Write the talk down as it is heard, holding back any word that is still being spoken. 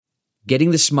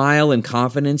Getting the smile and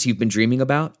confidence you've been dreaming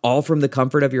about, all from the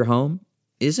comfort of your home,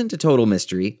 isn't a total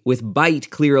mystery with Byte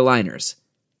clear aligners.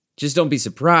 Just don't be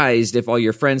surprised if all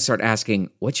your friends start asking,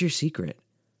 "What's your secret?"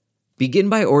 Begin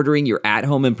by ordering your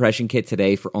at-home impression kit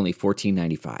today for only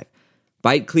 $14.95.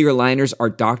 Byte clear aligners are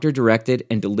doctor-directed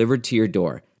and delivered to your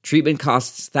door. Treatment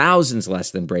costs thousands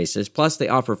less than braces, plus they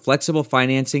offer flexible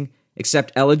financing,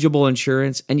 accept eligible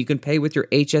insurance, and you can pay with your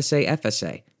HSA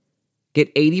FSA. Get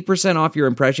 80% off your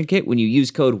impression kit when you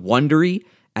use code WONDERY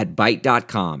at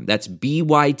Byte.com. That's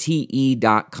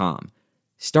BYTE.com.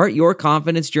 Start your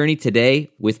confidence journey today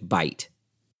with Byte.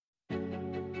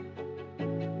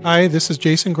 Hi, this is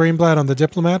Jason Greenblatt on The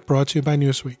Diplomat, brought to you by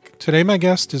Newsweek. Today my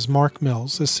guest is Mark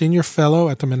Mills, a senior fellow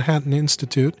at the Manhattan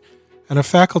Institute and a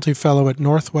faculty fellow at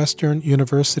Northwestern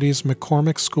University's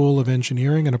McCormick School of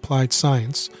Engineering and Applied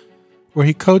Science, where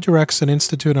he co-directs an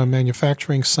institute on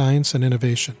manufacturing science and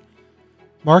innovation.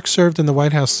 Mark served in the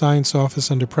White House Science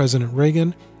Office under President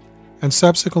Reagan and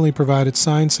subsequently provided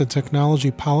Science and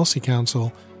Technology Policy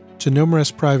Counsel to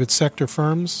numerous private sector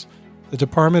firms, the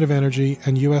Department of Energy,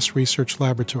 and U.S. research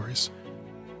laboratories.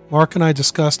 Mark and I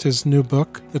discussed his new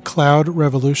book, The Cloud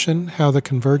Revolution: How the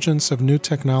Convergence of New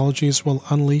Technologies Will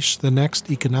Unleash the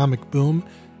Next Economic Boom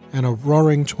and a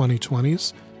Roaring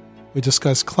 2020's. We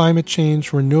discussed climate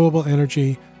change, renewable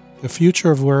energy, the future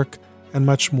of work, and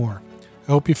much more.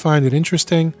 I hope you find it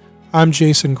interesting. I'm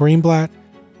Jason Greenblatt.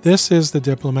 This is The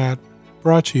Diplomat,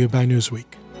 brought to you by Newsweek.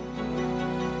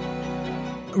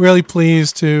 Really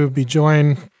pleased to be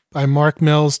joined by Mark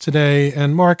Mills today.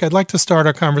 And Mark, I'd like to start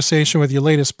our conversation with your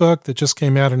latest book that just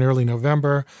came out in early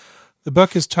November. The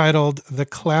book is titled The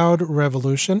Cloud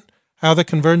Revolution: How the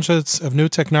Convergence of New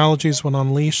Technologies Will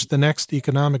Unleash the Next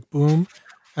Economic Boom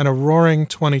and a Roaring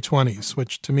 2020's,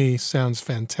 which to me sounds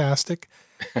fantastic.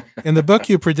 In the book,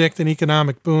 you predict an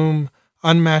economic boom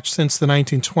unmatched since the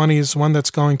 1920s, one that's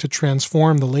going to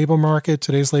transform the labor market.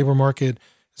 Today's labor market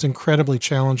is incredibly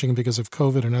challenging because of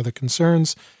COVID and other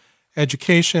concerns.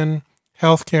 Education,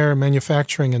 healthcare,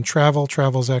 manufacturing, and travel.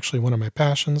 Travel is actually one of my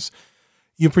passions.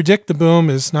 You predict the boom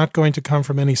is not going to come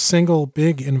from any single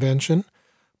big invention,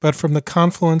 but from the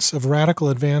confluence of radical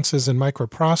advances in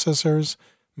microprocessors,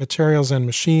 materials, and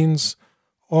machines,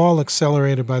 all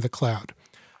accelerated by the cloud.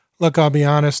 Look, I'll be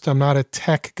honest, I'm not a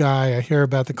tech guy. I hear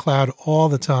about the cloud all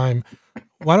the time.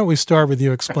 Why don't we start with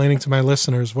you explaining to my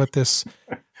listeners what this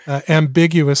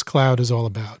ambiguous cloud is all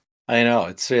about? I know,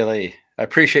 it's really... I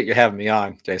appreciate you having me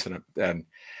on, Jason. And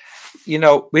you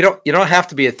don't have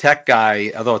to be a tech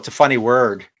guy, although it's a funny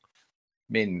word. I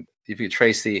mean, if you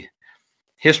trace the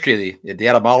history of the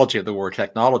etymology of the word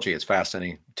technology, it's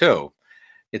fascinating too.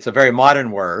 It's a very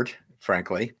modern word,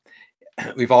 frankly.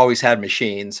 We've always had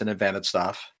machines and invented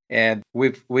stuff, and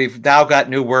we've now got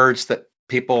new words that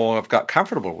people have got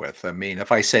comfortable with. I mean,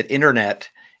 if I said internet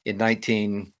in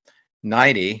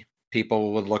 1990,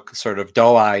 people would look sort of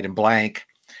doe-eyed and blank.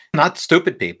 Not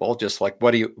stupid people, just like,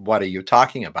 what are you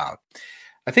talking about?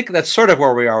 I think that's sort of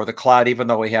where we are with the cloud, even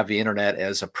though we have the internet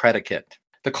as a predicate.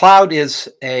 The cloud is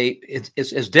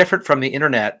different from the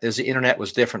internet as the internet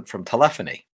was different from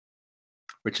telephony,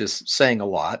 which is saying a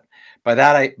lot. By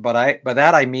that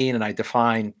I mean, and I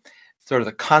define sort of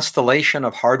the constellation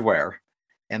of hardware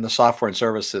and the software and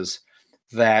services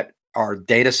that are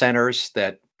data centers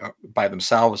that are by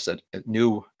themselves, a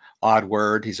new odd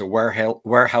word. These are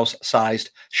warehouse-sized,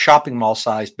 shopping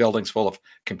mall-sized buildings full of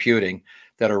computing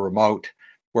that are remote,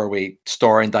 where we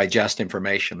store and digest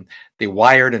information. The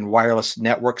wired and wireless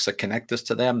networks that connect us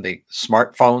to them, the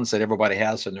smartphones that everybody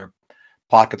has in their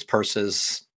pockets,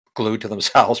 purses, glued to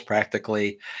themselves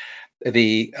practically,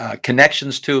 the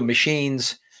connections to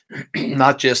machines,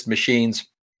 not just machines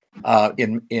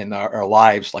in our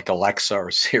lives like Alexa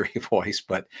or Siri voice,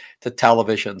 but to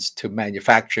televisions, to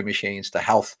manufacturing machines, to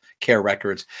health care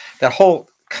records, that whole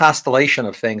constellation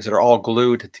of things that are all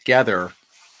glued together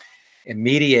and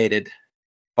mediated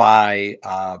by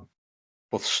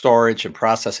both storage and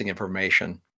processing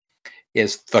information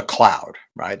is the cloud,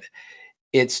 right?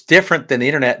 It's different than the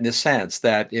internet in the sense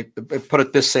that, put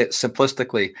it this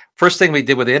simplistically, first thing we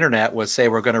did with the internet was say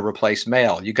we're going to replace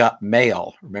mail. You got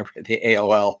mail. Remember the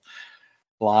AOL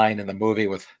line in the movie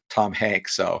with Tom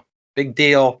Hanks? So big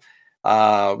deal.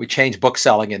 We changed book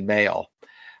selling in mail.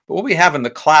 But what we have in the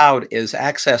cloud is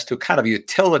access to kind of a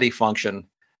utility function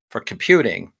for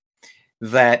computing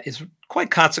that is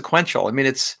quite consequential. I mean,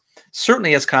 it's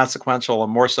certainly as consequential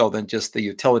and more so than just the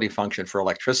utility function for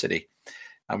electricity.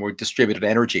 We're distributed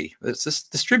energy. It's this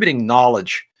distributing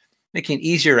knowledge, making it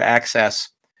easier to access,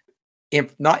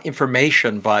 not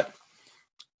information, but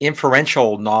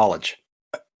inferential knowledge.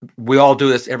 we all do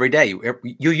this every day.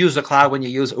 You use the cloud when you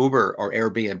use Uber or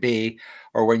Airbnb,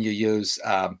 or when you use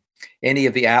any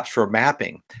of the apps for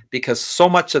mapping, because so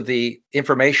much of the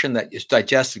information that is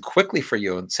digested quickly for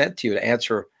you and sent to you to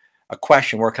answer a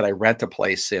question, where can I rent a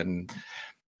place in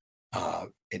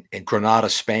Granada,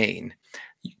 Spain?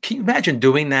 Can you imagine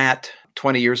doing that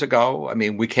 20 years ago? I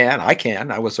mean, I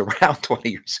can. I was around 20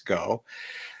 years ago.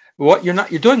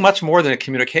 You're doing much more than a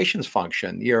communications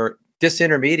function. You're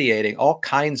disintermediating all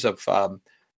kinds of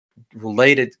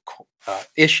related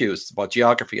issues about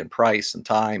geography and price and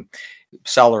time,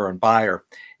 seller and buyer,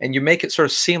 and you make it sort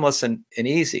of seamless and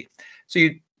easy. So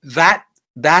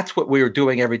that's what we are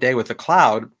doing every day with the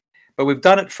cloud, but we've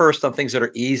done it first on things that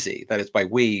are easy. That is,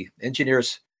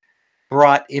 engineers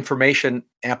brought information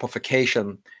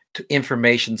amplification to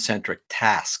information-centric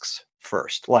tasks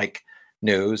first, like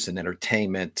news and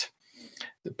entertainment,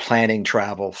 planning,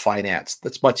 travel, finance.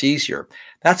 That's much easier.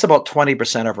 That's about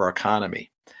 20% of our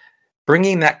economy.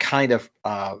 Bringing that kind of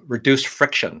reduced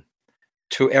friction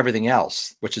to everything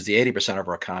else, which is the 80% of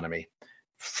our economy,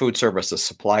 food services,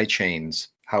 supply chains,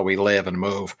 how we live and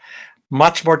move,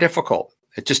 much more difficult.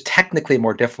 It's just technically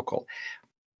more difficult.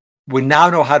 We now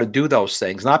know how to do those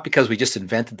things, not because we just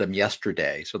invented them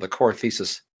yesterday. So the core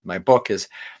thesis of my book is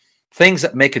things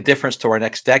that make a difference to our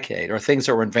next decade, or things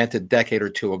that were invented a decade or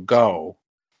two ago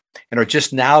and are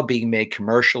just now being made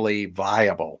commercially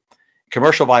viable.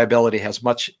 Commercial viability has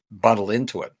much bundled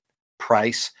into it: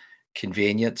 price,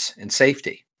 convenience, and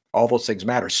safety. All those things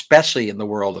matter, especially in the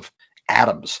world of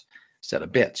atoms instead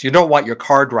of bits. You don't want your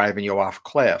car driving you off a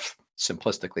cliff,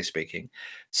 simplistically speaking.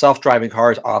 Self-driving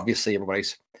cars, obviously,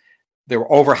 they were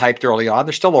overhyped early on.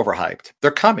 They're still overhyped.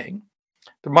 They're coming.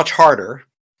 They're much harder.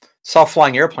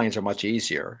 Self-flying airplanes are much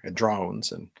easier, and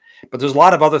drones. But there's a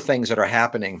lot of other things that are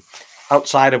happening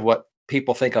outside of what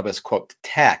people think of as, quote,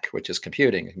 tech, which is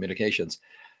computing and communications.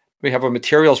 We have a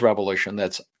materials revolution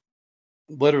that's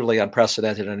literally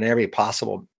unprecedented in every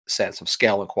possible sense of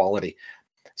scale and quality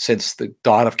since the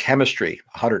dawn of chemistry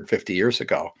 150 years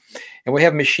ago. And we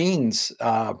have machines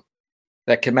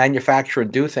that can manufacture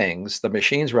and do things, the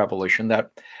machines revolution,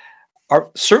 that are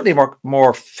certainly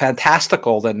more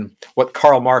fantastical than what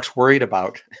Karl Marx worried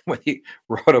about when he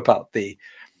wrote about the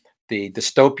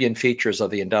dystopian features of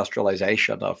the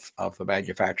industrialization of the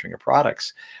manufacturing of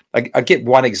products. I get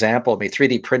one example. I mean,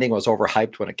 3D printing was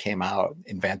overhyped when it came out,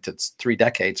 invented 3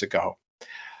 decades ago.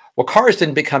 Well, cars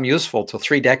didn't become useful till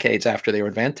 3 decades after they were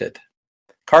invented.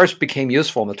 Cars became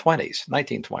useful in the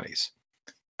 1920s.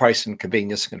 Price and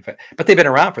convenience, but they've been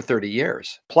around for 30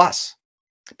 years plus.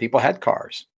 People had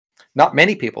cars. Not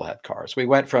many people had cars. We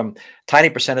went from a tiny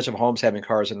percentage of homes having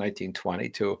cars in 1920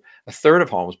 to a third of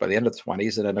homes by the end of the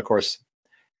 20s. And then, of course,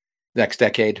 next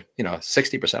decade,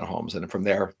 60% of homes. And from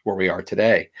there, where we are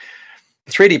today.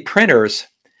 The 3D printers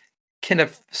can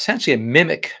essentially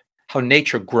mimic how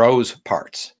nature grows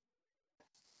parts.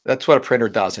 That's what a printer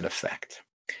does in effect.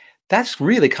 That's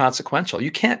really consequential.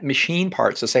 You can't machine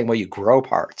parts the same way you grow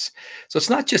parts. So it's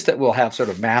not just that we'll have sort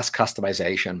of mass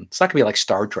customization. It's not going to be like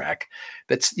Star Trek.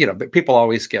 That's, people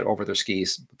always get over their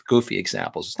skis, goofy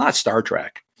examples. It's not Star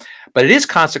Trek, but it is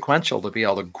consequential to be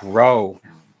able to grow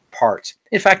parts.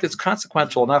 In fact, it's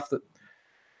consequential enough that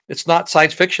it's not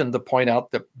science fiction to point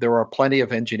out that there are plenty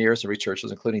of engineers and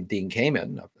researchers, including Dean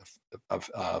Kamen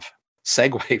of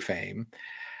Segway fame,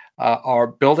 are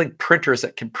building printers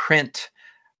that can print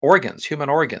organs, human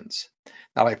organs.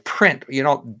 Now, by print, you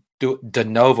don't do de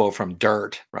novo from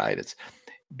dirt, right?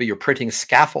 But you're printing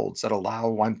scaffolds that allow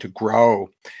one to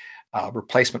grow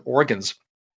replacement organs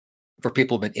for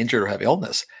people who've been injured or have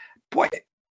illness. Boy,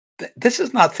 this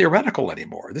is not theoretical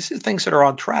anymore. This is things that are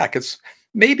on track. It's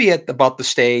maybe at about the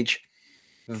stage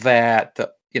that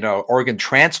organ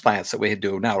transplants that we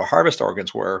do now to harvest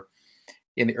organs were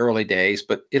in the early days,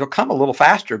 but it'll come a little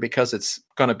faster because it's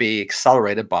going to be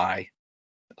accelerated by,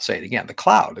 I'll say it again, the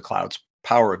cloud's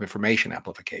power of information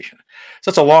amplification. So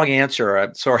it's a long answer.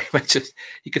 I'm sorry, but just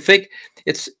you could think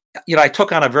it's, I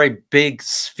took on a very big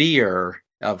sphere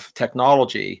of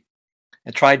technology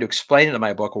and tried to explain in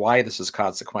my book why this is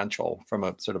consequential from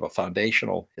a sort of a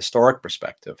foundational historic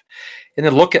perspective, and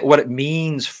then look at what it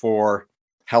means for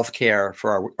healthcare,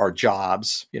 for our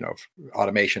jobs,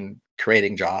 automation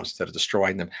creating jobs instead of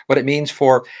destroying them, what it means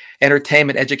for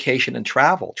entertainment, education, and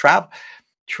travel.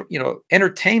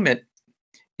 Entertainment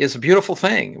is a beautiful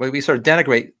thing. We sort of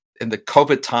denigrate in the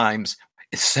COVID times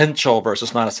essential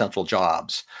versus non-essential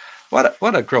jobs. What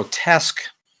a grotesque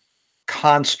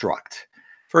construct.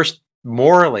 First,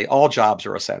 morally, all jobs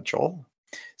are essential.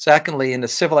 Secondly, in a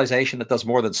civilization that does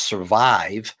more than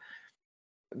survive,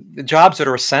 the jobs that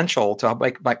are essential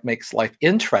to makes life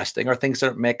interesting are things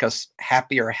that make us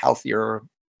happier, healthier,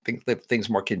 live things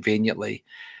more conveniently.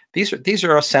 These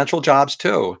are essential jobs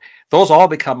too. Those all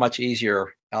become much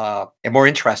easier and more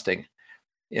interesting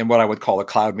in what I would call a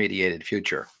cloud-mediated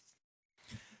future.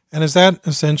 And is that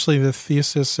essentially the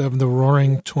thesis of the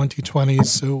Roaring 2020s?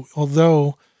 So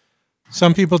although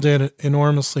some people did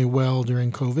enormously well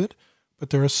during COVID, but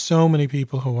there are so many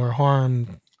people who are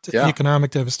harmed,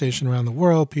 economic devastation around the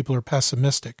world, people are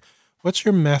pessimistic. What's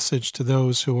your message to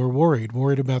those who are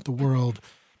worried about the world,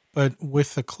 but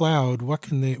with the cloud, what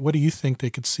do you think they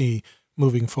could see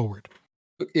moving forward?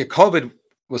 Yeah, COVID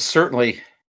was certainly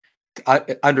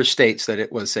understates that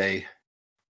it was a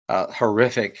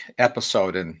horrific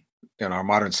episode in our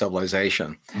modern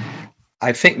civilization.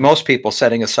 I think most people,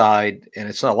 setting aside, and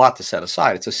it's not a lot to set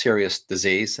aside, it's a serious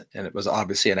disease, and it was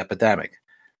obviously an epidemic.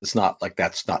 It's not like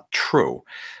that's not true.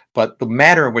 But the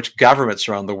manner in which governments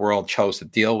around the world chose to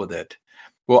deal with it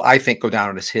will, I think, go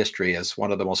down in its history as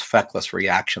one of the most feckless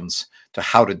reactions to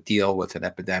how to deal with an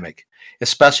epidemic,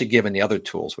 especially given the other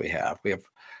tools we have.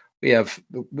 We have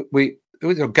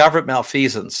government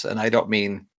malfeasance, and I don't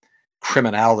mean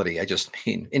criminality. I just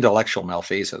mean intellectual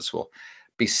malfeasance will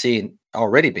be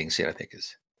already being seen, I think,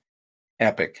 is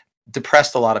epic.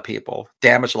 Depressed a lot of people,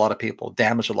 damaged a lot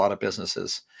of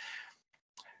businesses.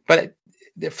 But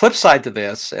the flip side to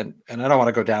this, and I don't want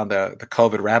to go down the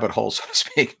COVID rabbit hole, so to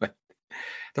speak, but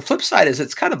the flip side is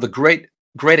it's kind of the great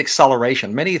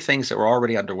acceleration. Many things that were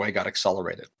already underway got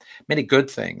accelerated. Many good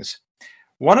things.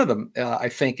 One of them, I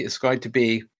think, is going to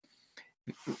be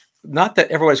not that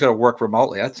everybody's going to work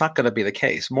remotely. That's not going to be the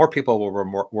case. More people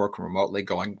will work remotely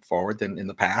going forward than in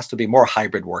the past. There'll be more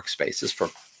hybrid workspaces for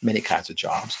many kinds of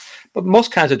jobs. But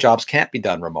most kinds of jobs can't be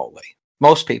done remotely.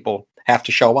 Most people have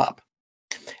to show up.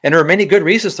 And there are many good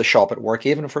reasons to show up at work,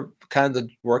 even for kind of the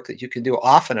work that you can do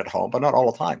often at home, but not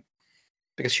all the time.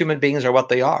 Because human beings are what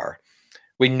they are.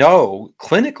 We know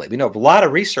clinically, we know a lot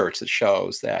of research that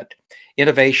shows that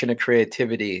innovation and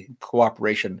creativity,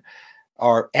 cooperation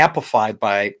are amplified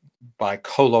by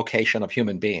co-location of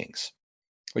human beings,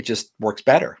 which just works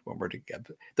better when we're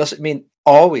together. Doesn't mean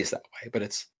always that way, but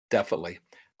it's definitely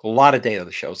a lot of data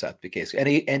that shows that the case.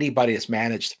 Anybody that's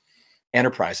managed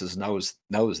enterprises knows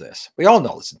this. We all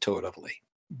know this intuitively.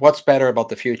 What's better about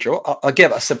the future? I'll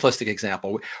give a simplistic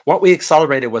example. What we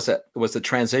accelerated was the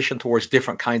transition towards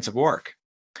different kinds of work.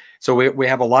 So we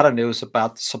have a lot of news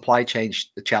about the supply chain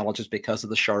challenges because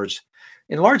of the shortage,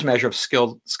 in large measure, of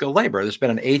skilled labor. There's been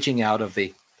an aging out of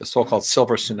the so-called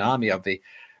silver tsunami of the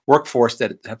workforce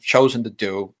that have chosen to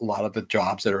do a lot of the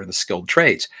jobs that are in the skilled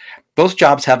trades. Those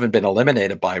jobs haven't been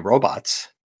eliminated by robots.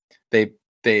 We've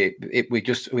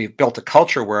built a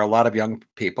culture where a lot of young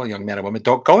people, young men and women,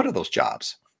 don't go to those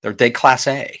jobs. They're class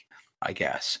A, I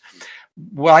guess.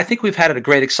 Well, I think we've had a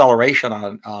great acceleration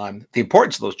on the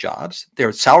importance of those jobs.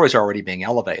 Their salaries are already being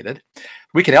elevated.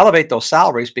 We can elevate those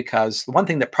salaries because the one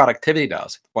thing that productivity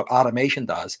does, what automation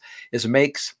does, is it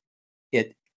makes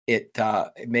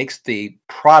the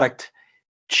product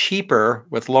cheaper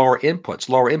with lower inputs.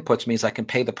 Lower inputs means I can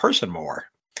pay the person more.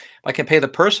 If I can pay the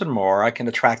person more, I can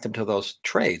attract them to those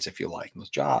trades, if you like, those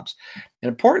jobs. And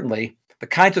importantly, the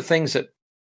kinds of things that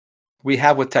we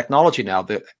have with technology now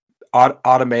that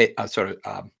automate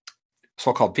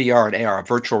so-called VR and AR,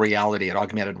 virtual reality and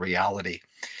augmented reality,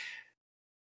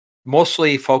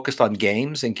 mostly focused on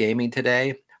games and gaming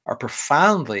today, are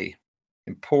profoundly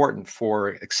important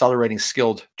for accelerating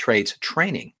skilled trades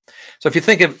training. So if you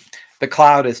think of the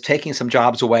cloud as taking some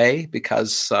jobs away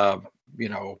because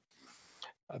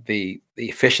the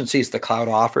efficiencies the cloud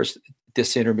offers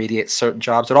disintermediate certain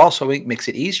jobs, it also makes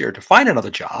it easier to find another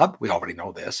job. We already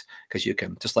know this because you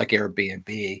can, just like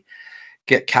Airbnb,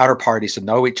 get counterparties to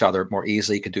know each other more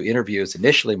easily. You can do interviews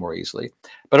initially more easily,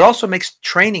 but it also makes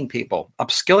training people,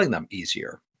 upskilling them,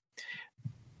 easier.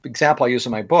 The example I use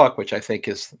in my book, which I think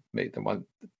is the one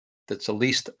that's the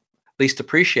least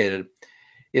appreciated,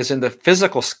 is in the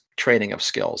physical training of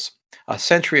skills. A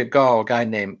century ago, a guy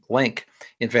named Link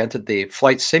invented the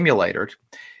flight simulator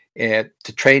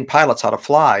to train pilots how to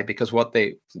fly, because what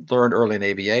they learned early in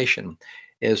aviation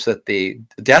is that the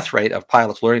death rate of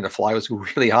pilots learning to fly was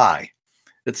really high.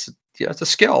 It's a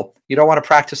skill. You don't want to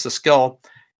practice the skill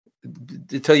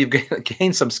until you've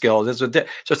gained some skills.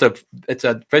 It's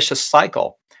a vicious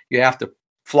cycle. You have to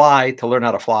fly to learn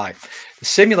how to fly. The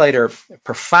simulator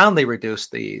profoundly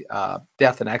reduced the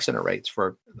death and accident rates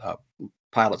for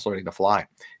pilots learning to fly.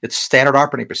 It's standard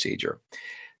operating procedure.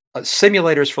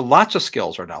 Simulators for lots of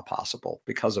skills are now possible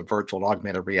because of virtual and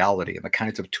augmented reality and the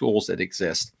kinds of tools that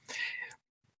exist.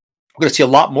 We're going to see a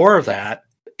lot more of that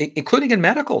including in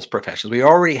medical professions. We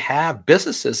already have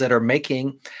businesses that are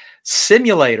making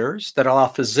simulators that allow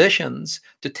physicians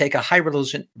to take a high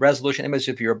resolution image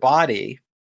of your body,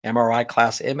 MRI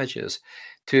class images,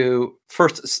 to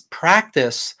first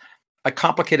practice a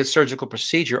complicated surgical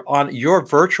procedure on your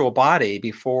virtual body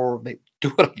before they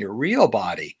do it on your real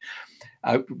body.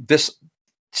 This,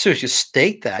 as soon as you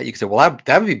state that, you can say, well,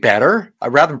 that would be better.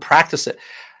 I'd rather than practice it.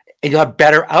 And you'll have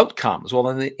better outcomes. Well,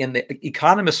 in the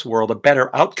economist's world, a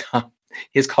better outcome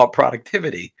is called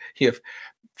productivity. You have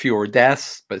fewer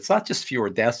deaths, but it's not just fewer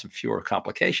deaths and fewer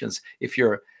complications. If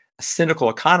you're a cynical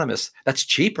economist, that's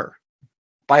cheaper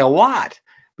by a lot.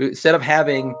 Instead of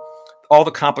having all the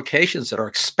complications that are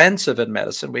expensive in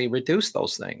medicine, we reduce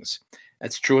those things.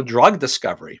 That's true in drug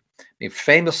discovery. I mean,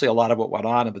 famously, a lot of what went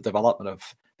on in the development of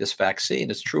this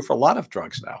vaccine is true for a lot of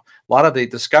drugs now. A lot of the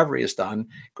discovery is done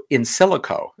in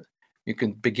silico. You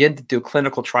can begin to do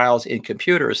clinical trials in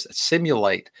computers that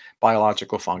simulate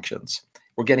biological functions.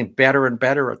 We're getting better and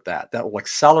better at that. That will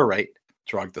accelerate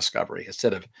drug discovery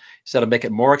instead of make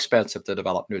it more expensive to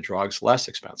develop new drugs, less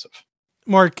expensive.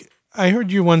 Mark, I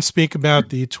heard you once speak about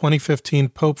the 2015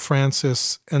 Pope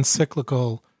Francis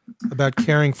encyclical about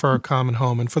caring for our common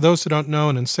home. And for those who don't know,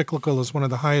 an encyclical is one of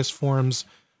the highest forms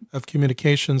of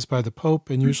communications by the Pope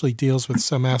and usually deals with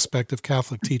some aspect of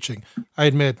Catholic teaching. I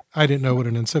admit I didn't know what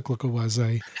an encyclical was.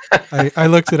 I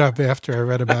looked it up after I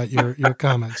read about your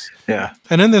comments. Yeah.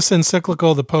 And in this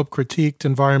encyclical, the Pope critiqued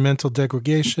environmental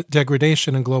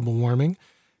degradation and global warming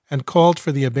and called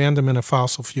for the abandonment of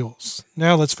fossil fuels.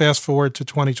 Now let's fast forward to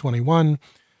 2021,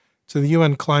 to the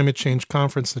UN Climate Change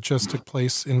Conference that just took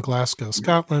place in Glasgow,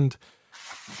 Scotland.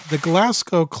 The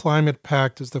Glasgow Climate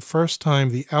Pact is the first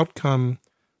time the outcome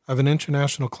of an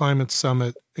international climate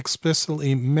summit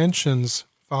explicitly mentions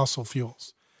fossil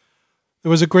fuels. There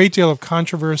was a great deal of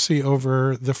controversy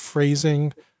over the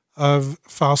phrasing of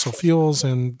fossil fuels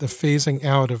and the phasing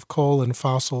out of coal and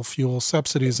fossil fuel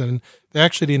subsidies, and they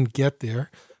actually didn't get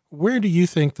there. Where do you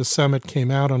think the summit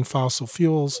came out on fossil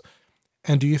fuels,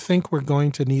 and do you think we're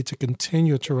going to need to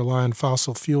continue to rely on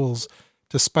fossil fuels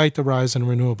despite the rise in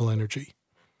renewable energy?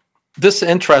 This is an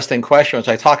interesting question, which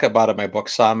I talk about in my book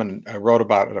some, and I wrote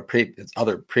about in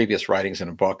other previous writings in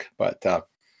a book. But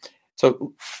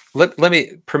so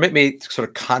permit me sort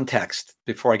of context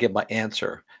before I give my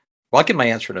answer. Well, I'll give my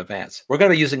answer in advance. We're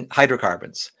going to be using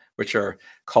hydrocarbons, which are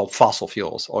called fossil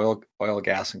fuels, oil,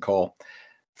 gas, and coal,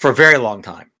 for a very long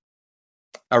time,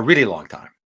 a really long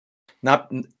time.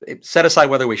 Not set aside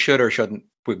whether we should or shouldn't.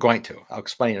 We're going to. I'll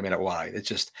explain in a minute why.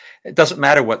 It doesn't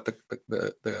matter what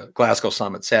the Glasgow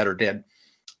summit said or did.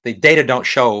 The data don't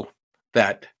show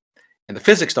that, and the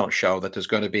physics don't show that there's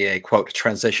going to be a, quote,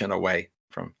 transition away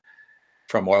from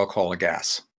oil, coal, and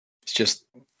gas. It's just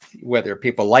whether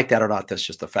people like that or not, that's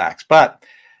just the facts. But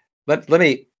let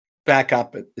me back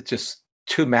up. It's just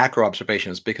two macro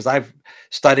observations because I've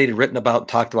studied and written about and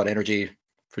talked about energy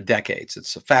for decades.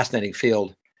 It's a fascinating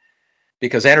field,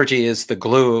 because energy is the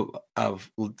glue of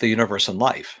the universe and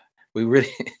life.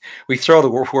 We throw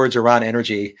the words around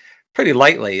energy pretty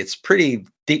lightly. It's pretty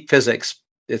deep physics.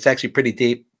 It's actually pretty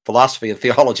deep philosophy and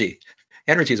theology.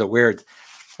 Energy is a weird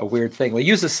thing. We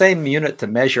use the same unit to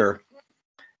measure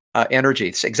energy.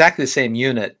 It's exactly the same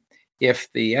unit if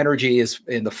the energy is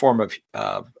in the form of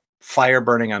fire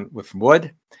burning with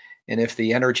wood, and if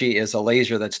the energy is a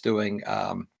laser that's doing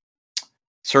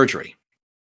surgery.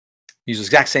 Use the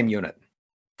exact same unit.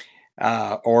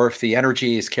 Or if the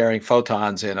energy is carrying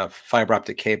photons in a fiber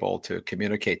optic cable to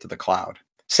communicate to the cloud.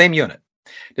 Same unit.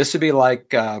 This would be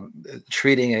like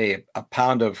treating a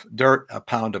pound of dirt, a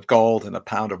pound of gold, and a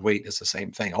pound of wheat is the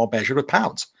same thing, all measured with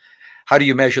pounds. How do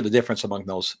you measure the difference among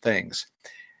those things?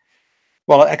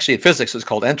 Well, actually, in physics, it's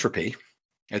called entropy.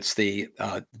 It's the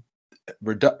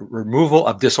removal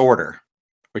of disorder,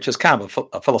 which is kind of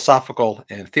a philosophical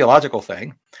and theological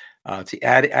thing. It's the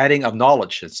adding of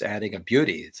knowledge. It's adding of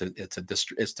beauty. It's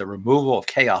the removal of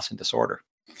chaos and disorder.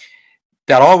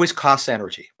 That always costs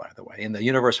energy, by the way, in the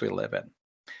universe we live in.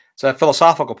 So that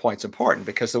philosophical point is important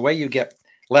because the way you get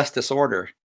less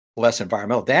disorder, less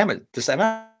environmental damage,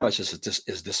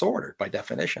 is disordered by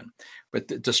definition. But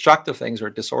the destructive things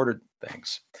are disordered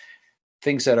things.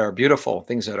 Things that are beautiful,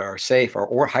 things that are safe,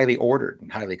 are highly ordered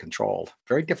and highly controlled.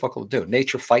 Very difficult to do.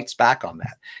 Nature fights back on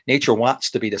that. Nature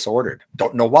wants to be disordered.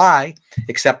 Don't know why,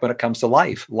 except when it comes to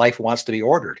life. Life wants to be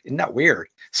ordered. Isn't that weird?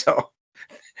 So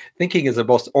thinking is the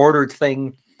most ordered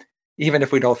thing, even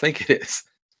if we don't think it is,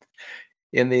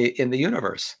 in the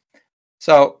universe.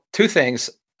 So two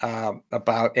things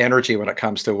about energy when it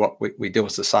comes to what we do in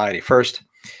society. First,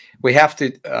 we have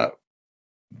to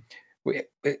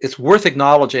it's worth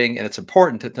acknowledging, and it's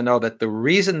important to know that the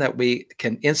reason that we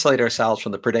can insulate ourselves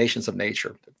from the predations of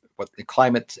nature, what the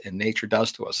climate and nature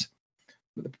does to us,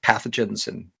 the pathogens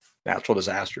and natural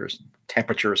disasters,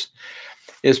 temperatures,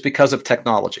 is because of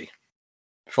technology.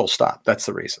 Full stop. That's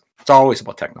the reason. It's always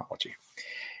about technology.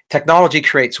 Technology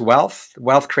creates wealth.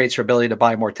 Wealth creates your ability to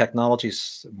buy more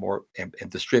technologies, more and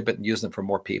distribute and use them for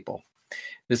more people.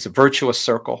 It's a virtuous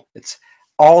circle. It's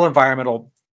all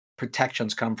environmental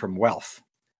protections come from wealth.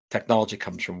 Technology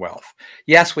comes from wealth.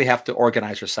 Yes, we have to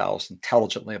organize ourselves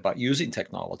intelligently about using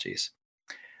technologies,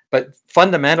 but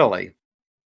fundamentally,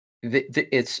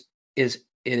 it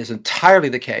is entirely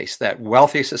the case that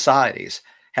wealthy societies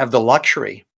have the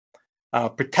luxury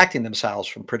of protecting themselves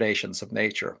from predations of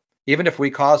nature, even if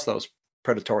we cause those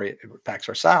predatory attacks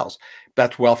ourselves.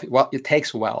 That's wealthy. Well, it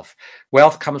takes wealth.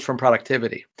 Wealth comes from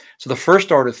productivity. So the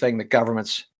first order thing that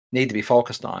governments need to be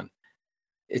focused on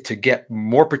is to get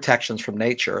more protections from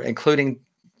nature, including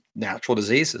natural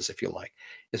diseases, if you like,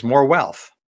 is more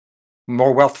wealth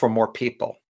for more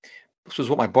people. This is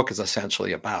what my book is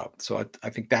essentially about. So I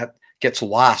think that gets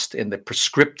lost in the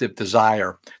prescriptive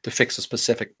desire to fix a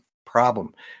specific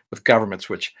problem with governments,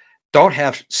 which don't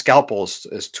have scalpels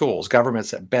as tools.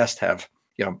 Governments at best have,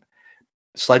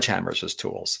 sledgehammers as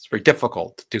tools. It's very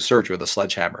difficult to do surgery with a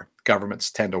sledgehammer.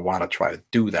 Governments tend to want to try to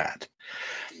do that.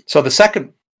 So the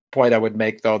second point I would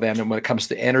make, though, then, when it comes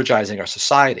to energizing our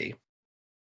society,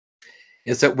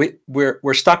 is that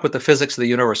we're stuck with the physics of the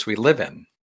universe we live in.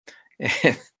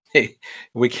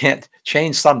 We can't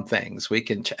change some things. We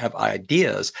can have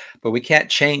ideas, but we can't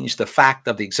change the fact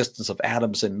of the existence of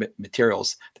atoms and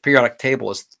materials. The periodic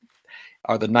table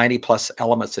are the 90 plus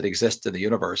elements that exist in the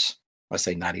universe. I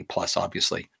say 90 plus,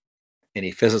 obviously.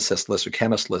 Any physicist or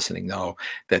chemist listening know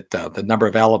that the number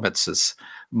of elements is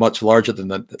much larger than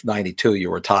the 92 you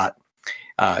were taught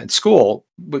in school.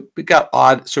 We got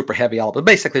odd, super heavy elements.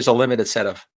 Basically, there's a limited set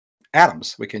of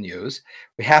atoms we can use.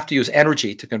 We have to use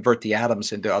energy to convert the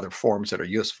atoms into other forms that are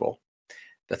useful.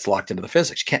 That's locked into the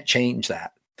physics. You can't change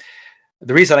that.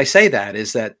 The reason I say that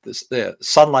is that the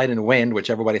sunlight and wind, which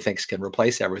everybody thinks can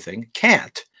replace everything,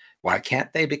 can't. Why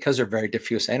can't they? Because they're very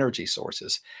diffuse energy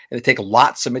sources. And they take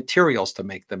lots of materials to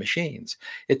make the machines.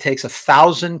 It takes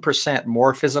 1,000%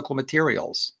 more physical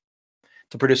materials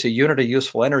to produce a unit of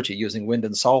useful energy using wind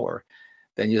and solar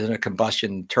than using a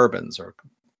combustion turbines or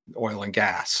oil and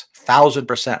gas.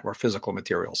 1,000% more physical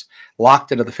materials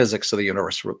locked into the physics of the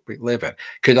universe we live in.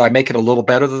 Could I make it a little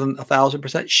better than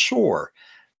 1,000%? Sure,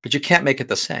 but you can't make it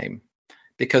the same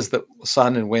because the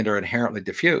sun and wind are inherently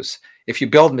diffuse. If you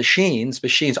build machines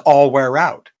all wear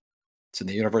out. It's in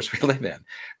the universe we live in,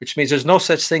 which means there's no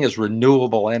such thing as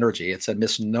renewable energy. It's a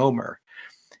misnomer.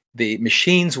 The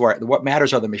machines what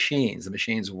matters are the machines. The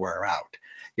machines wear out.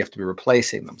 You have to be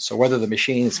replacing them. So whether the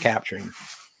machine is capturing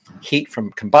heat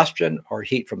from combustion or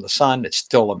heat from the sun, it's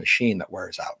still a machine that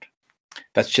wears out.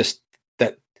 That's just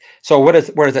that. So where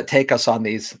does it take us on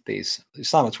these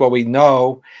summits? Well, we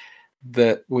know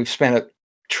that we've spent $1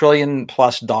 trillion+ in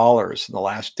the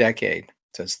last decade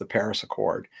since the Paris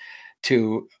Accord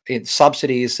in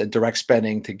subsidies and direct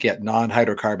spending to get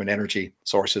non-hydrocarbon energy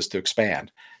sources to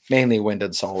expand, mainly wind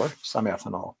and solar, some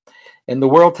ethanol. And the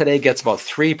world today gets about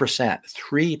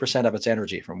 3% of its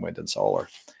energy from wind and solar,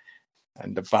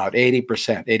 and about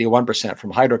 80%, 81%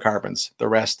 from hydrocarbons. The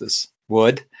rest is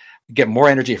wood. We get more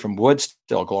energy from wood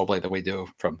still globally than we do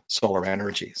from solar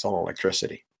energy, solar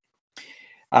electricity.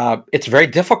 It's very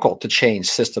difficult to change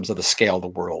systems of the scale the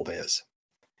world is.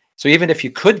 So even if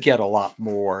you could get a lot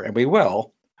more, and we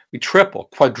will, we triple,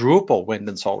 quadruple wind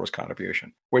and solar's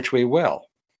contribution, which we will.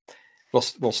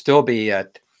 We'll still be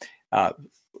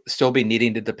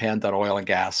needing to depend on oil and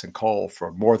gas and coal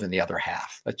for more than the other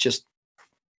half. That's just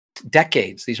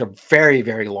decades. These are very,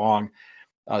 very long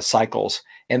cycles,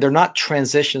 and they're not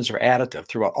transitions or additive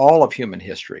throughout all of human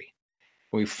history.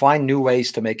 When we find new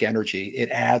ways to make energy, it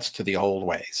adds to the old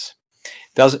ways.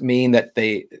 Doesn't mean that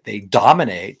they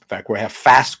dominate. In fact, we have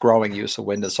fast growing use of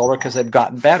wind and solar because they've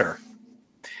gotten better.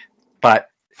 But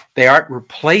they aren't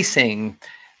replacing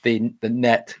the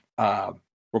net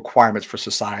requirements for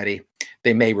society.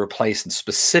 They may replace in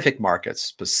specific markets,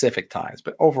 specific times,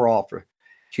 but overall for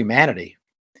humanity.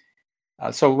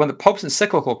 So when the Pope's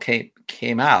encyclical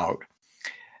came out,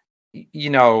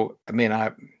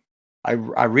 I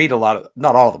read a lot of,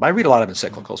 not all of them. I read a lot of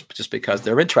encyclicals just because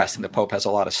they're interesting. The Pope has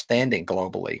a lot of standing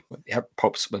globally when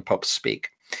popes speak.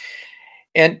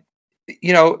 And,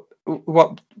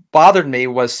 what bothered me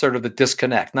was sort of the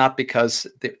disconnect, not because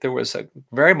there was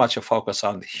very much a focus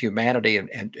on humanity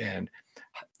and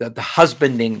the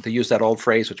husbanding, to use that old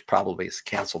phrase, which probably is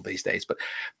canceled these days, but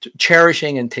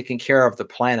cherishing and taking care of the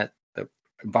planet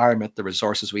environment, the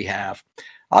resources we have.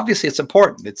 Obviously, it's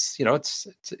important.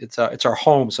 It's our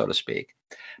home, so to speak.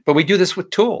 But we do this with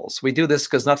tools. We do this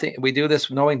because we do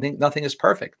this knowing nothing is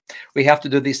perfect. We have to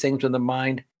do these things in the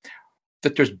mind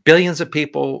that there's billions of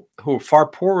people who are far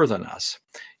poorer than us.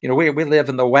 We live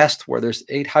in the West where there's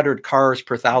 800 cars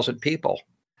per 1,000 people.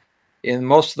 In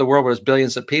most of the world where there's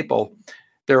billions of people,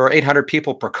 there are 800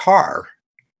 people per car.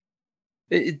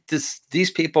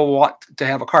 These people want to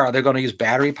have a car. Are they going to use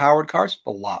battery-powered cars?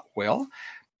 A lot will.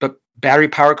 But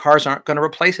battery-powered cars aren't going to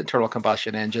replace internal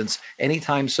combustion engines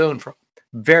anytime soon for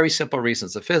very simple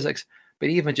reasons of physics, but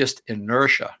even just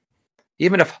inertia.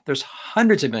 Even if there's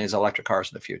hundreds of millions of electric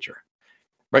cars in the future.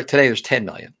 Right today, there's 10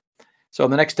 million. So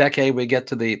in the next decade, we get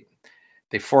to the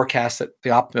forecast that the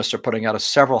optimists are putting out of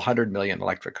several 100 million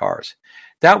electric cars.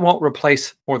 That won't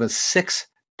replace more than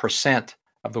 6%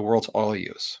 of the world's oil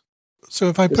use. So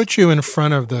if I put you in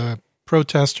front of the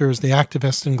protesters, the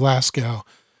activists in Glasgow,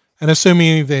 and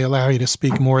assuming they allow you to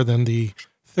speak more than the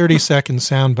 30-second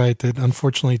soundbite that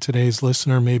unfortunately today's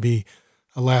listener maybe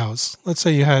allows, let's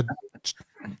say you had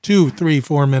 2, 3,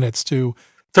 4 minutes to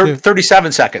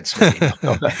 37 seconds.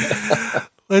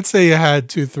 Let's say you had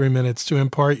 2, 3 minutes to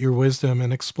impart your wisdom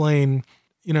and explain,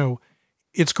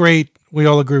 it's great. We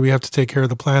all agree we have to take care of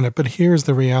the planet, but here's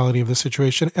the reality of the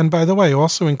situation. And by the way,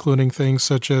 also including things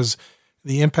such as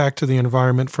the impact to the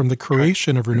environment from the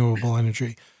creation of renewable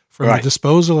energy, from the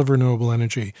disposal of renewable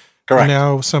energy. Correct. And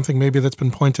now something maybe that's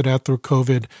been pointed out through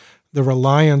COVID, the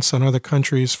reliance on other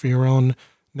countries for your own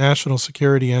national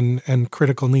security and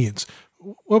critical needs.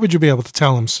 What would you be able to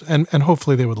tell them? And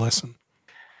hopefully they would listen.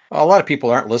 Well, a lot of people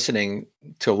aren't listening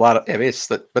to a lot of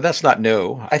but that's not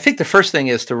new. I think the first thing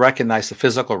is to recognize the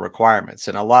physical requirements,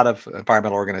 and a lot of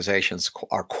environmental organizations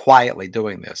are quietly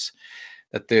doing this.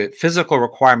 That the physical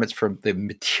requirements for the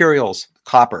materials,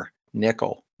 copper,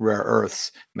 nickel, rare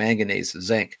earths, manganese,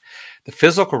 zinc, the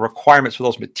physical requirements for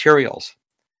those materials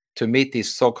to meet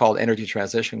these so-called energy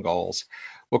transition goals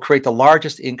will create the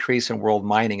largest increase in world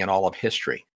mining in all of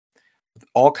history.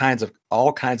 All kinds of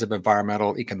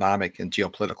environmental, economic, and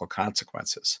geopolitical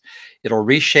consequences. It'll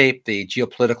reshape the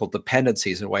geopolitical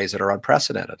dependencies in ways that are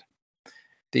unprecedented.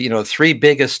 The 3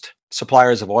 biggest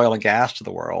suppliers of oil and gas to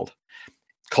the world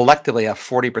collectively have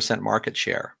 40% market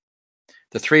share.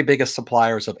 The 3 biggest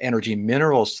suppliers of energy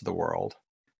minerals to the world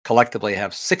collectively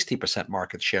have 60%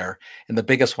 market share, and the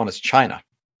biggest one is China.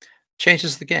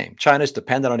 Changes the game. China is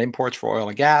dependent on imports for oil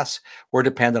and gas. We're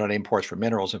dependent on imports for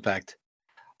minerals. In fact,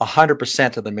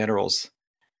 100% of the minerals,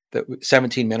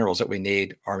 17 minerals that we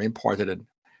need are imported, and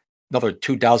another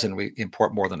 24, we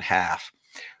import more than half.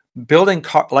 Building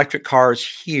electric cars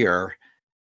here,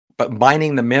 but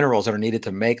mining the minerals that are needed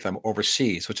to make them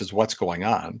overseas, which is what's going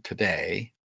on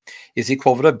today, is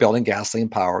equivalent to building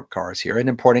gasoline-powered cars here and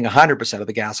importing 100% of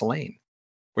the gasoline,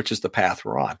 which is the path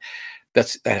we're on.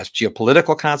 That has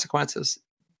geopolitical consequences,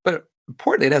 but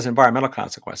importantly, it has environmental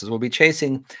consequences. We'll be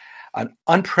chasing an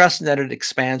unprecedented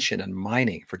expansion in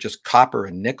mining for just copper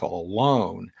and nickel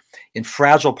alone in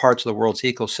fragile parts of the world's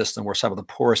ecosystem where some of the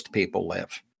poorest people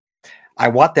live. I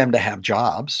want them to have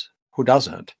jobs. Who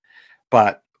doesn't?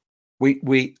 But we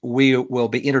will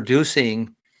be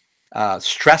introducing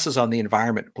stresses on the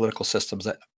environment and political systems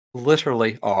that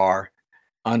literally are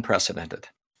unprecedented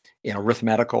in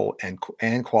arithmetical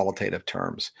and qualitative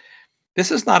terms.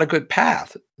 This is not a good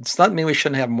path. It doesn't mean we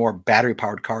shouldn't have more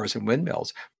battery-powered cars and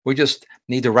windmills. We just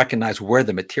need to recognize where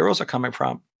the materials are coming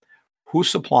from, who's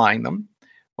supplying them,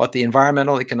 what the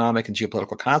environmental, economic, and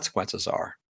geopolitical consequences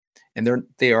are. And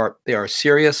they are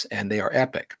serious and they are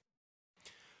epic.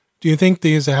 Do you think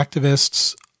these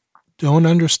activists don't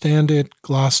understand it,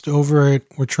 glossed over it,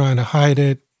 were trying to hide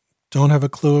it, don't have a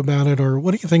clue about it, or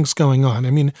what do you think's going on?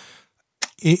 I mean,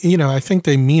 I think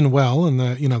they mean well, and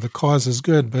the cause is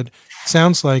good, but it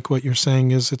sounds like what you're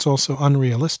saying is it's also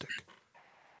unrealistic.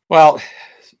 Well,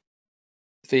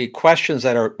 the questions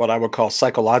that are what I would call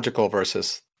psychological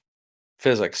versus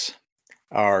physics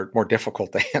are more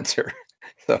difficult to answer.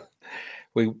 So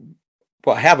we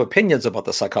have opinions about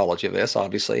the psychology of this,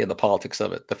 obviously, and the politics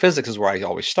of it. The physics is where I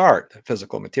always start, the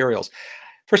physical materials.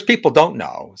 First, people don't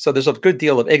know. So there's a good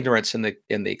deal of ignorance in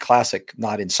the classic,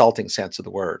 not insulting sense of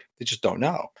the word. They just don't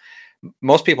know.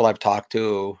 Most people I've talked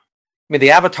to,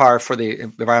 the avatar for the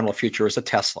environmental future is a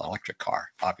Tesla electric car,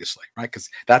 obviously, right? Because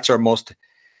that's our most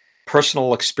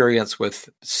personal experience with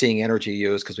seeing energy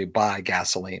used, because we buy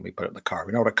gasoline, we put it in the car.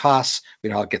 We know what it costs, we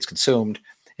know how it gets consumed,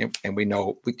 and we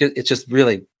know it's just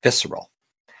really visceral.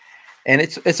 And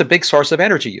it's a big source of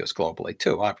energy use globally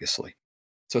too, obviously.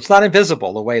 So it's not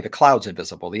invisible the way the cloud's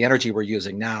invisible. The energy we're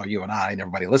using now, you and I and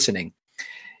everybody listening,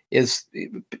 is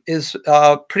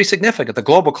pretty significant. The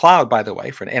global cloud, by the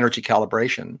way, for an energy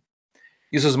calibration,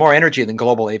 uses more energy than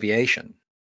global aviation.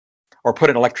 Or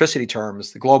put in electricity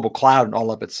terms, the global cloud in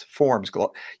all of its forms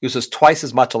uses twice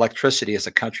as much electricity as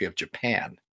the country of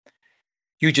Japan.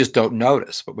 You just don't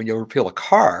notice, but when you refuel a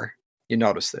car, you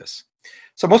notice this.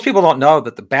 So most people don't know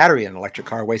that the battery in an electric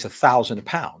car weighs 1,000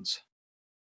 pounds.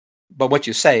 But once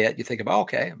you say it, you think about,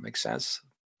 okay, it makes sense,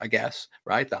 I guess,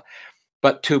 right?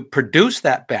 But to produce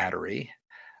that battery,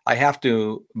 I have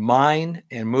to mine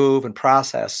and move and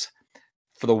process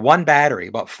for the one battery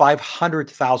about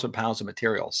 500,000 pounds of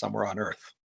material somewhere on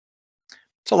Earth.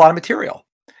 It's a lot of material.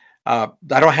 I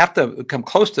don't have to come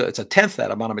close to it's a tenth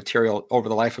that amount of material over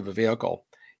the life of a vehicle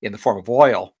in the form of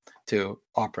oil to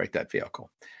operate that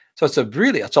vehicle. So it's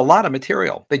a lot of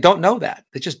material. They don't know that.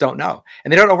 They just don't know.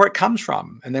 And they don't know where it comes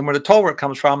from. And then when they're told where it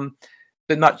comes from,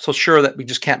 they're not so sure that we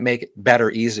just can't make it better,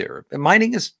 easier. And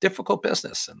mining is difficult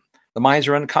business. And the mines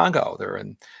are in Congo. They're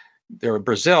in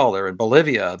Brazil. They're in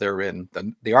Bolivia. They're in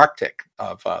the Arctic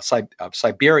of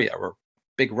Siberia, where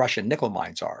big Russian nickel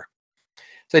mines are.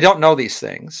 So they don't know these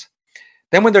things.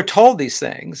 Then when they're told these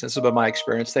things, this has been my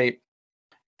experience, they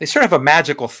sort of have a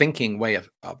magical thinking way of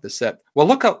this. That, well,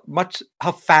 look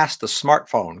how fast the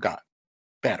smartphone got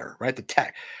better, right?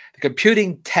 The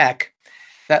computing tech,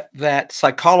 that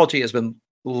psychology has been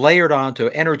layered onto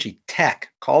energy tech,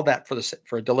 called that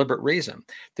for a deliberate reason,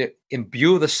 to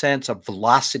imbue the sense of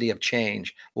velocity of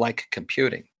change like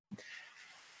computing.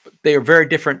 But they are very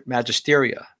different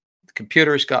magisteria. The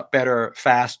computers got better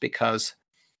fast because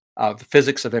of the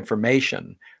physics of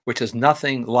information, which is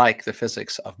nothing like the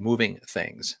physics of moving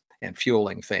things and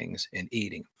fueling things and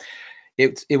eating.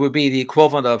 It would be the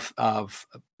equivalent of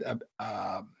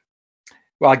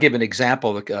well, I'll give an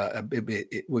example.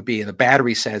 It would be in the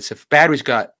battery sense. If batteries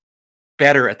got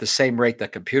better at the same rate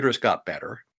that computers got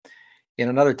better, in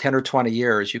another 10 or 20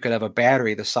 years, you could have a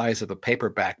battery the size of a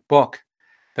paperback book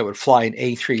that would fly an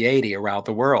A380 around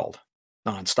the world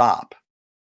nonstop.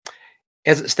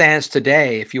 As it stands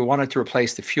today, if you wanted to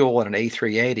replace the fuel in an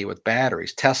A380 with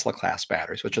batteries, Tesla class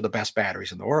batteries, which are the best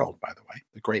batteries in the world, by the way,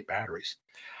 the great batteries,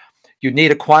 you'd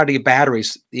need a quantity of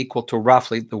batteries equal to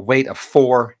roughly the weight of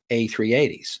 4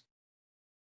 A380s.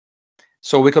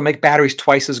 So we can make batteries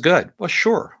twice as good. Well,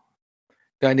 sure.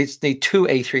 I need 2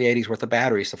 A380s worth of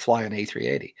batteries to fly an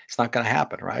A380. It's not going to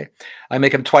happen, right? I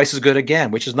make them twice as good again,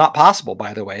 which is not possible,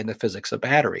 by the way, in the physics of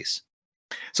batteries.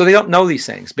 So they don't know these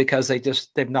things because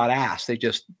they've not asked. They're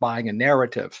just buying a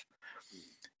narrative.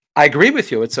 I agree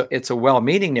with you. It's a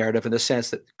well-meaning narrative in the sense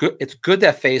that it's good to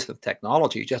have faith with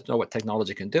technology. You just know what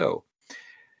technology can do.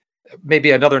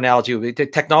 Maybe another analogy would be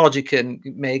technology can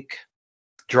make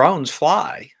drones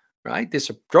fly, right?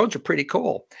 Drones are pretty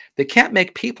cool. They can't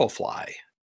make people fly.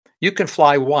 You can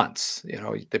fly once,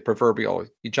 the proverbial,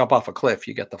 you jump off a cliff,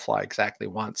 you get to fly exactly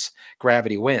once.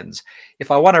 Gravity wins. If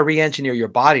I want to re-engineer your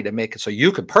body to make it so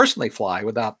you could personally fly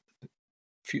without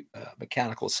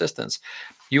mechanical assistance,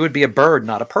 you would be a bird,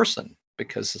 not a person,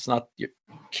 because you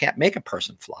can't make a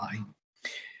person fly.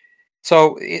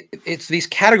 So it's these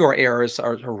category errors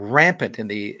are rampant in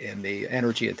the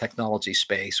energy and technology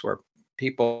space, where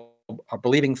people are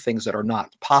believing things that are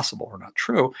not possible or not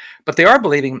true, but they are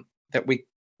believing that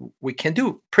we can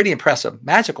do pretty impressive,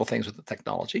 magical things with the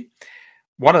technology.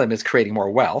 One of them is creating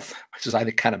more wealth, which is, I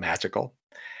think, kind of magical.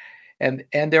 And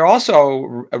they're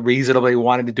also reasonably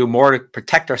wanting to do more to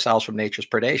protect ourselves from nature's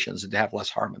predations and to have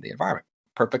less harm in the environment.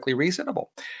 Perfectly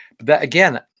reasonable. But that,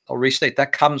 again, I'll restate,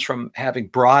 that comes from having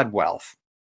broad wealth.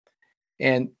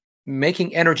 And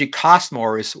making energy cost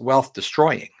more is wealth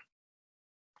destroying.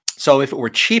 So if it were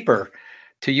cheaper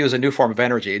to use a new form of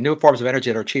energy, new forms of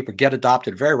energy that are cheaper get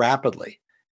adopted very rapidly.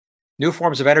 New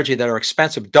forms of energy that are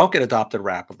expensive don't get adopted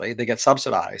rapidly. They get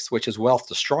subsidized, which is wealth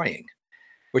destroying,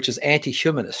 which is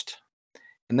anti-humanist.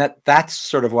 And that's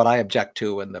sort of what I object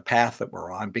to in the path that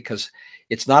we're on, because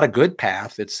it's not a good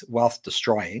path. It's wealth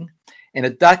destroying. And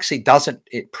it actually doesn't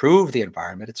improve the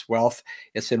environment. It's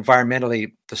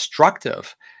environmentally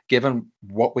destructive, given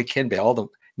what we can build.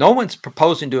 No one's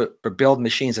proposing to build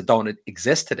machines that don't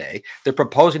exist today. They're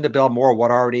proposing to build more of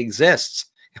what already exists.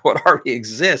 What already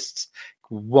exists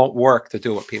won't work to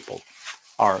do what people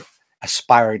are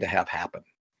aspiring to have happen.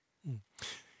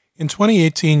 In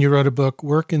 2018, you wrote a book,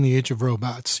 Work in the Age of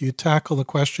Robots. You tackle the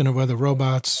question of whether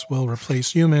robots will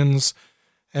replace humans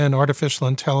and artificial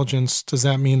intelligence. Does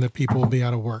that mean that people will be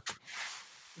out of work?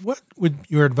 What would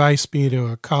your advice be to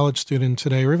a college student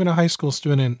today, or even a high school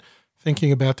student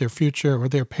thinking about their future, or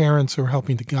their parents who are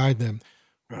helping to guide them?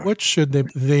 What should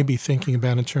they be thinking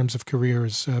about in terms of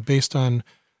careers based on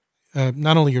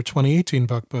not only your 2018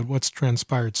 book, but what's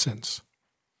transpired since?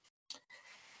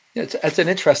 It's an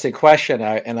interesting question,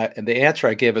 and the answer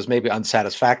I give is maybe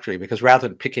unsatisfactory because rather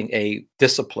than picking a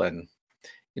discipline,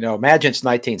 imagine it's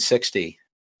 1960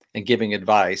 and giving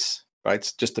advice, right?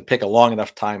 It's just to pick a long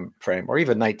enough time frame, or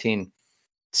even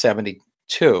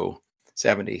 1972,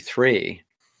 73,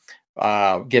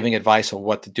 giving advice on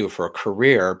what to do for a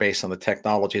career based on the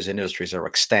technologies and industries that were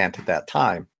extant at that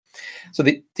time. So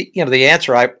the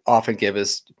answer I often give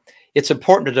is it's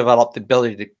important to develop the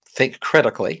ability to think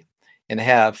critically and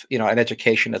have an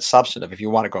education that's substantive if you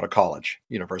want to go to college,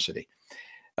 university.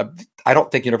 I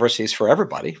don't think university is for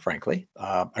everybody, frankly.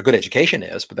 A good education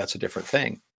is, but that's a different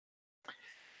thing.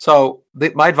 So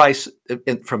my advice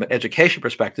from an education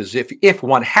perspective is if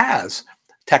one has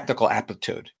technical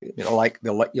aptitude, like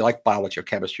you like biology or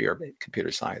chemistry or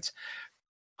computer science,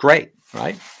 great,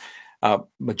 right?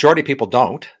 Majority of people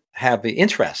don't have the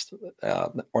interest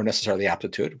or necessarily the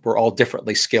aptitude. We're all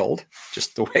differently skilled,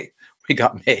 just the way we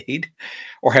got made,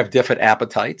 or have different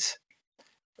appetites.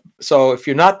 So if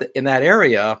you're not in that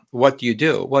area, what do you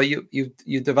do? Well, you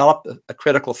develop a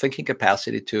critical thinking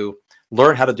capacity to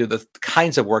learn how to do the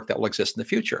kinds of work that will exist in the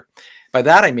future. By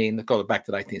that I mean, go back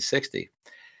to 1960.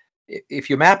 If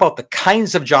you map out the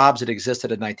kinds of jobs that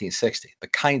existed in 1960, the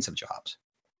kinds of jobs,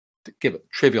 to give a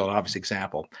trivial and obvious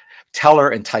example, teller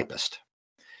and typist.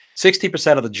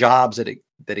 60% of the jobs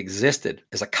that existed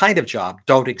as a kind of job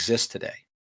don't exist today.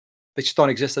 They just don't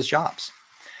exist as jobs.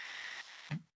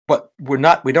 But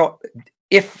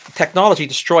if technology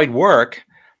destroyed work,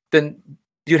 then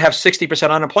you'd have 60%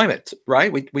 unemployment,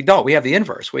 right? We don't. We have the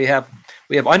inverse. We have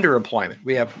underemployment.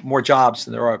 We have more jobs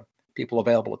than there are people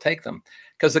available to take them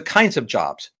because the kinds of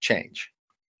jobs change.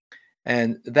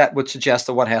 And that would suggest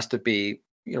that one has to be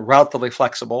relatively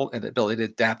flexible and the ability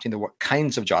to adapt into what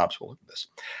kinds of jobs will exist.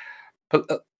 But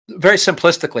very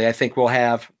simplistically, I think we'll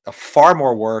have far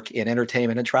more work in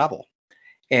entertainment and travel.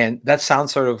 And that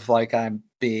sounds sort of like I'm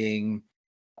being,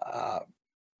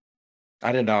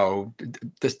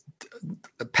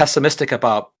 pessimistic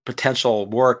about potential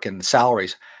work and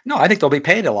salaries. No, I think they'll be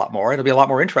paid a lot more. It'll be a lot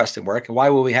more interesting work. And why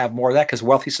will we have more of that? Because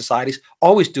wealthy societies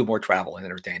always do more travel and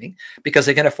entertaining because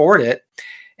they can afford it.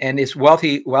 And as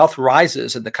wealth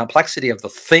rises and the complexity of the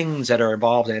things that are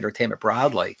involved in entertainment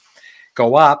broadly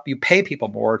go up, you pay people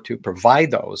more to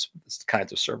provide those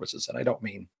kinds of services. And I don't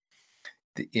mean,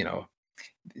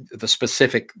 the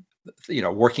specific,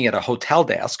 working at a hotel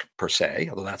desk per se,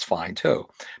 although that's fine too,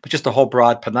 but just a whole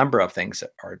broad penumbra of things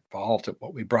that are involved in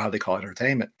what we broadly call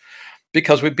entertainment,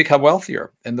 because we've become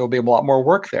wealthier and there'll be a lot more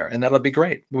work there, and that'll be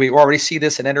great. We already see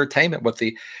this in entertainment with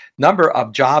the number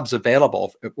of jobs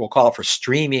available. We'll call it for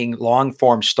streaming long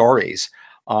form stories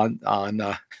on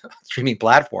streaming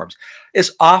platforms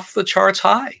is off the charts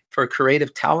high for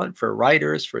creative talent, for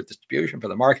writers, for distribution, for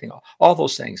the marketing, all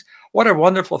those things. What a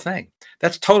wonderful thing.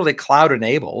 That's totally cloud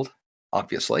enabled,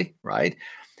 obviously, right?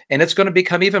 And it's going to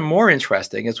become even more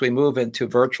interesting as we move into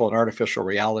virtual and artificial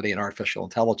reality and artificial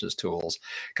intelligence tools.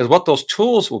 Because what those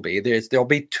tools will be, there'll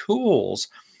be tools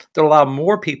that allow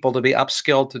more people to be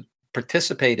upskilled to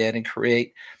participate in and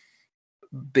create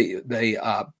the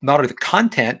not only the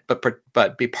content,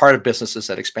 but be part of businesses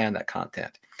that expand that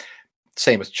content.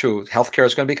 Same is true. Healthcare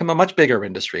is going to become a much bigger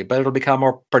industry, but it'll become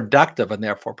more productive and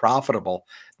therefore profitable,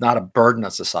 not a burden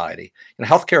on society.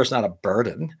 Healthcare is not a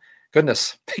burden.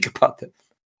 Goodness, think about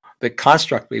the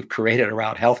construct we've created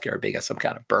around healthcare being some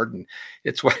kind of burden.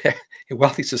 It's what in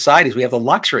wealthy societies, we have the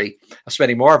luxury of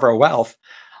spending more of our wealth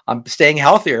on staying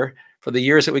healthier for the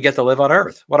years that we get to live on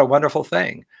Earth. What a wonderful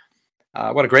thing.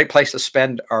 What a great place to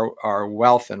spend our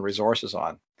wealth and resources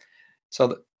on.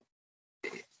 So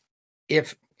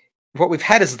if what we've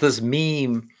had is this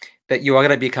meme that you are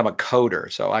going to become a coder.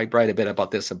 So I write a bit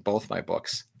about this in both my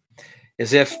books,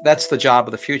 as if that's the job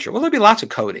of the future. Well, there'll be lots of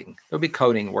coding. There'll be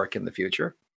coding work in the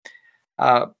future.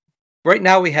 Right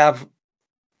now we have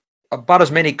about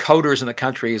as many coders in the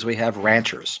country as we have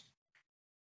ranchers,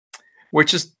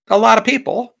 which is a lot of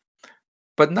people,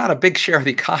 but not a big share of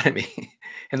the economy.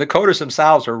 And the coders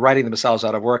themselves are writing themselves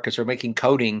out of work because they're making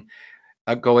coding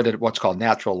go into what's called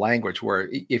natural language, where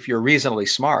if you're reasonably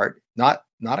smart, not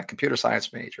a computer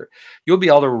science major, you'll be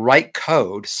able to write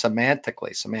code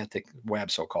semantically, semantic web,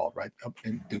 so-called, right,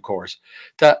 in due course,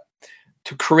 to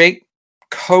create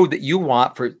code that you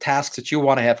want for tasks that you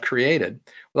want to have created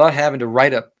without having to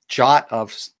write a jot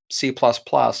of C++ or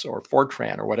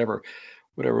Fortran or whatever,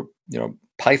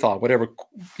 Python, whatever,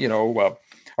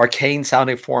 arcane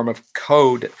sounding form of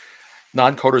code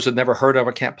non-coders have never heard of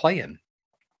or can't play in.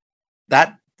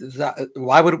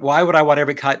 Why would I want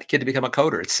every kid to become a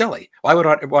coder? It's silly. Why would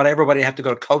I want everybody to have to go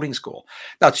to coding school?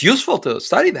 Now, it's useful to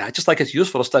study that, just like it's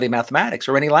useful to study mathematics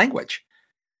or any language.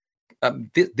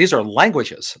 these are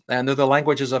languages, and they're the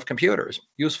languages of computers.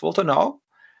 Useful to know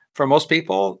for most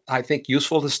people. I think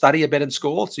useful to study a bit in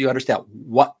school so you understand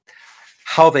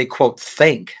how they quote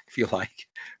think, if you like,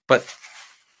 but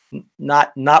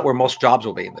not where most jobs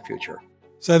will be in the future.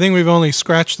 So I think we've only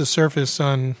scratched the surface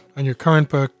on your current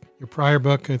book, your prior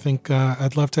book. I think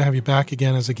I'd love to have you back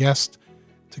again as a guest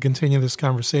to continue this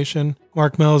conversation.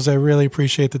 Mark Mills, I really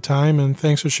appreciate the time, and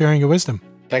thanks for sharing your wisdom.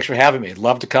 Thanks for having me.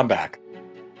 Love to come back.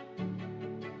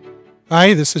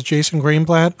 Hi, this is Jason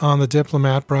Greenblatt on The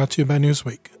Diplomat, brought to you by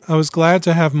Newsweek. I was glad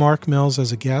to have Mark Mills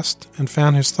as a guest and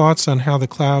found his thoughts on how the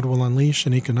cloud will unleash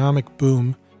an economic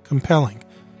boom compelling.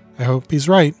 I hope he's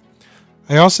right.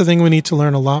 I also think we need to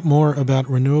learn a lot more about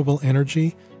renewable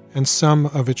energy and some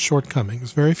of its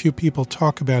shortcomings. Very few people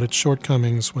talk about its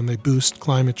shortcomings when they boost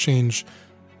climate change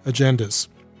agendas.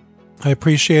 I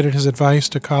appreciated his advice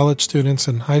to college students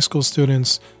and high school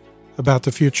students about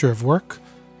the future of work.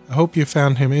 I hope you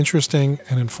found him interesting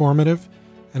and informative.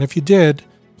 And if you did,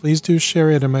 please do share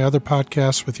it in my other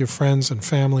podcasts with your friends and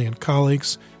family and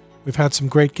colleagues. We've had some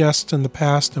great guests in the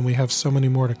past, and we have so many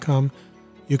more to come.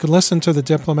 You can listen to The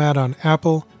Diplomat on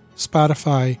Apple,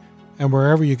 Spotify, and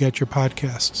wherever you get your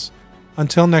podcasts.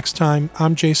 Until next time,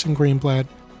 I'm Jason Greenblatt.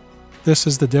 This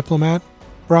is The Diplomat,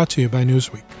 brought to you by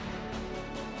Newsweek.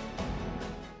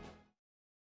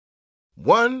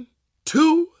 1,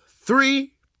 2,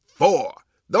 3, 4.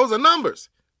 Those are numbers,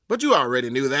 but you already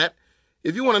knew that.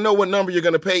 If you want to know what number you're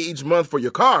going to pay each month for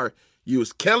your car,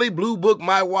 use Kelley Blue Book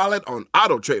My Wallet on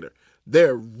AutoTrader.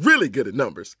 They're really good at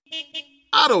numbers.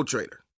 AutoTrader.